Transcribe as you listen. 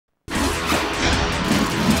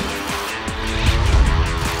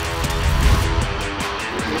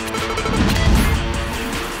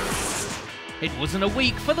It wasn't a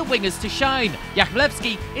week for the wingers to shine.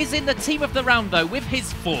 Jakubowski is in the team of the round though with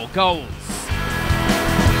his 4 goals.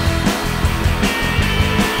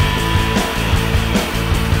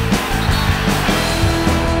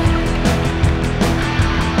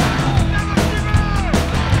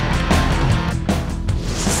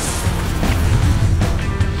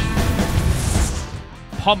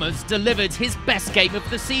 Pommers delivered his best game of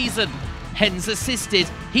the season. Hens assisted,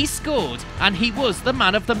 he scored, and he was the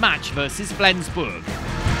man of the match versus Flensburg.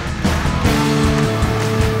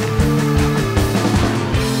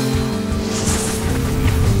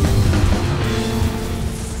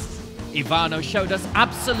 Ivano showed us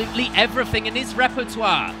absolutely everything in his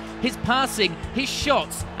repertoire. His passing, his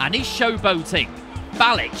shots, and his showboating.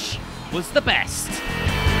 Balic was the best.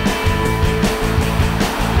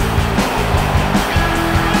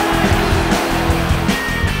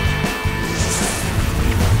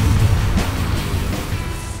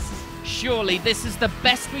 Surely this is the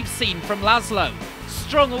best we've seen from Laszlo.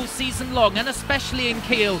 Strong all season long and especially in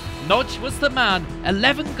Kiel, Nodge was the man.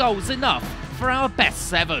 11 goals enough for our best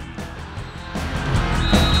 7.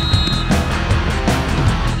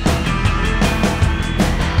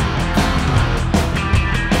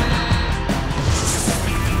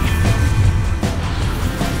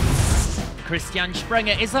 Christian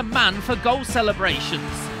Sprenger is a man for goal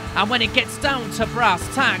celebrations. And when it gets down to brass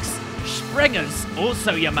tacks, Sprenger's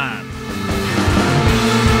also your man.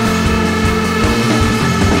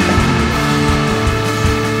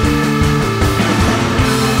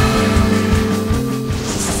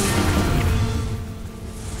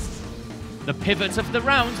 The pivot of the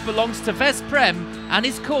round belongs to Veszprém and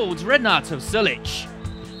is called Renato Sulic.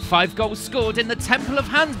 5 goals scored in the Temple of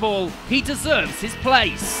Handball, he deserves his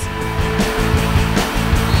place.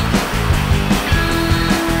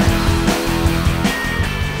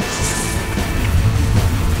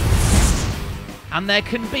 And there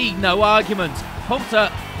can be no argument.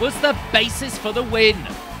 Holter was the basis for the win.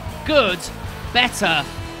 Good, better,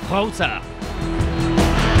 Holter.